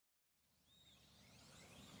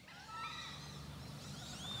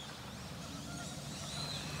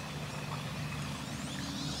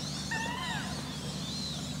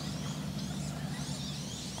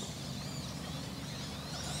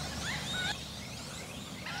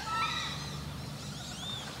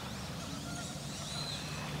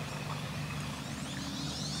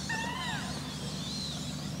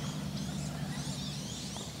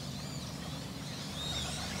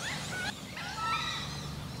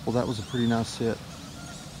Well, that was a pretty nice set.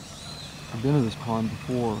 I've been to this pond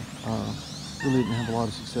before. Really didn't have a lot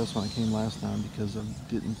of success when I came last time because I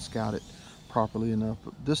didn't scout it properly enough.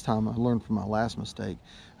 But this time I learned from my last mistake.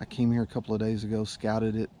 I came here a couple of days ago,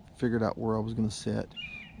 scouted it, figured out where I was going to set,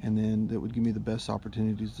 and then that would give me the best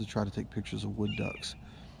opportunities to try to take pictures of wood ducks.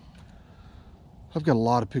 I've got a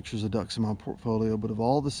lot of pictures of ducks in my portfolio, but of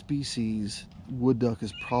all the species, wood duck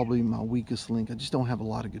is probably my weakest link. I just don't have a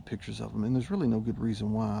lot of good pictures of them, and there's really no good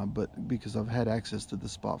reason why, but because I've had access to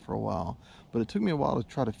this spot for a while. But it took me a while to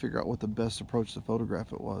try to figure out what the best approach to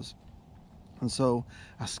photograph it was. And so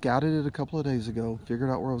I scouted it a couple of days ago, figured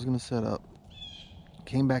out where I was going to set up,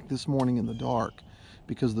 came back this morning in the dark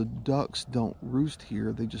because the ducks don't roost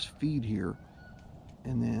here, they just feed here,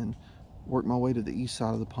 and then worked my way to the east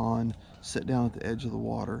side of the pond, sat down at the edge of the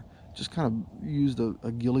water, just kind of used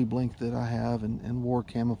a ghillie blanket that I have and wore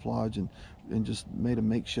camouflage and just made a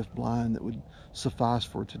makeshift blind that would suffice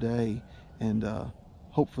for today and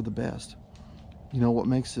hope for the best. You know, what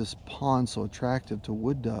makes this pond so attractive to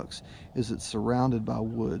wood ducks is it's surrounded by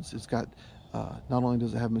woods. It's got, not only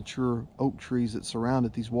does it have mature oak trees that surround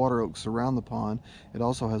it, these water oaks surround the pond, it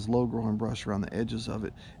also has low-growing brush around the edges of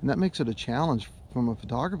it. And that makes it a challenge from a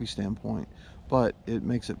photography standpoint, but it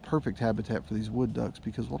makes it perfect habitat for these wood ducks,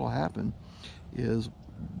 because what will happen is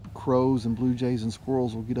crows and blue jays and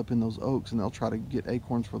squirrels will get up in those oaks and they'll try to get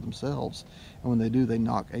acorns for themselves, and when they do, they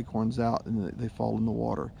knock acorns out and they fall in the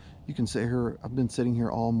water. You can sit here, I've been sitting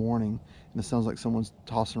here all morning and it sounds like someone's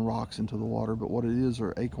tossing rocks into the water, but what it is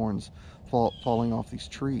are acorns falling off these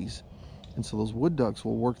trees. And so those wood ducks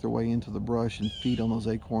will work their way into the brush and feed on those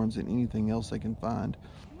acorns and anything else they can find.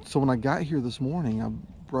 So when I got here this morning, I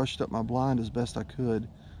brushed up my blind as best I could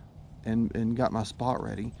and got my spot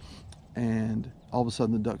ready, and all of a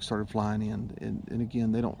sudden the ducks started flying in. And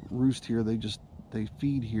again, they don't roost here, they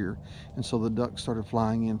feed here, and so the ducks started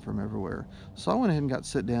flying in from everywhere. So I went ahead and got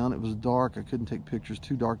sit down. It was dark, I couldn't take pictures,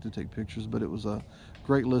 too dark to take pictures, but it was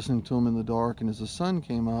great listening to them in the dark. And as the sun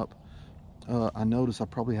came up, I noticed I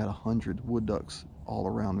probably had 100 wood ducks all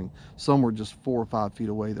around me. Some were just 4 or 5 feet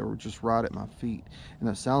away. They were just right at my feet. And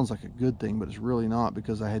that sounds like a good thing, but it's really not,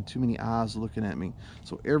 because I had too many eyes looking at me.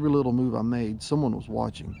 So every little move I made, someone was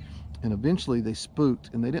watching. And eventually they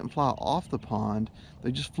spooked, and they didn't fly off the pond.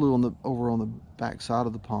 They just flew over on the back side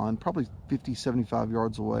of the pond, probably 50, 75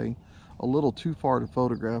 yards away. A little too far to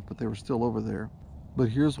photograph, but they were still over there. But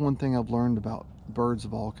here's one thing I've learned about birds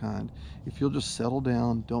of all kind. If you'll just settle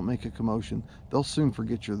down, don't make a commotion, they'll soon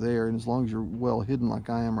forget you're there, and as long as you're well hidden like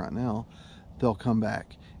I am right now, they'll come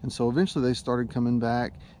back. And so eventually they started coming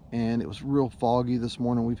back, and it was real foggy this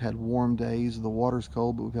morning. We've had warm days. The water's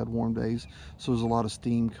cold, but we've had warm days, so there's a lot of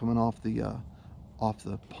steam coming off the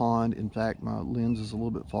pond. In fact, my lens is a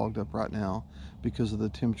little bit fogged up right now because of the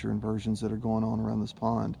temperature inversions that are going on around this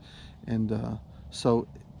pond. And so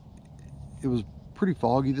it was pretty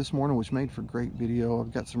foggy this morning, which made for great video.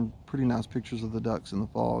 I've got some pretty nice pictures of the ducks in the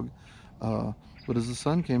fog. But as the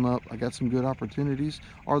sun came up, I got some good opportunities.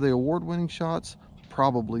 Are they award-winning shots?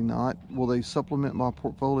 Probably not. Will they supplement my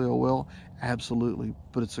portfolio well? Absolutely.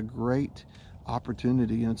 But it's a great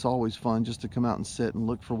opportunity, and it's always fun just to come out and sit and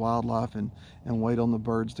look for wildlife and wait on the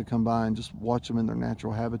birds to come by and just watch them in their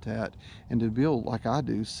natural habitat, and to be able, like I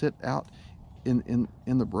do, sit out in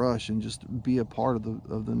the brush and just be a part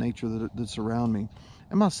of the nature that's around me.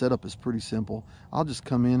 And my setup is pretty simple. I'll just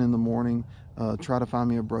come in the morning, try to find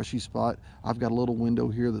me a brushy spot. I've got a little window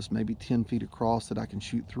here that's maybe 10 feet across that I can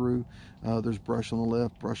shoot through. There's brush on the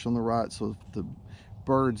left, brush on the right, so if the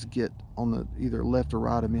birds get on the either left or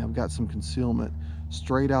right of me, I've got some concealment.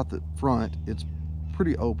 Straight out the front, it's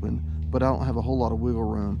pretty open, but I don't have a whole lot of wiggle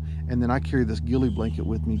room. And then I carry this ghillie blanket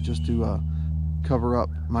with me just to cover up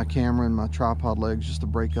my camera and my tripod legs, just to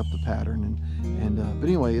break up the pattern. But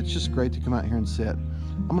anyway, it's just great to come out here and sit.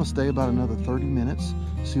 I'm going to stay about another 30 minutes,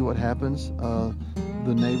 see what happens.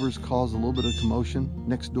 The neighbors caused a little bit of commotion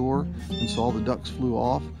next door, and so all the ducks flew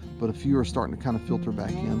off, but a few are starting to kind of filter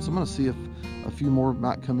back in. So I'm going to see if a few more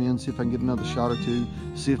might come in, see if I can get another shot or two,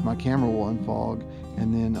 see if my camera will unfog,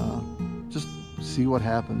 and then just see what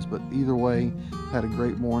happens. But either way, had a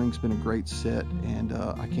great morning. It's been a great set, and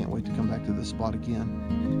I can't wait to come back to this spot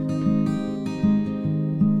again.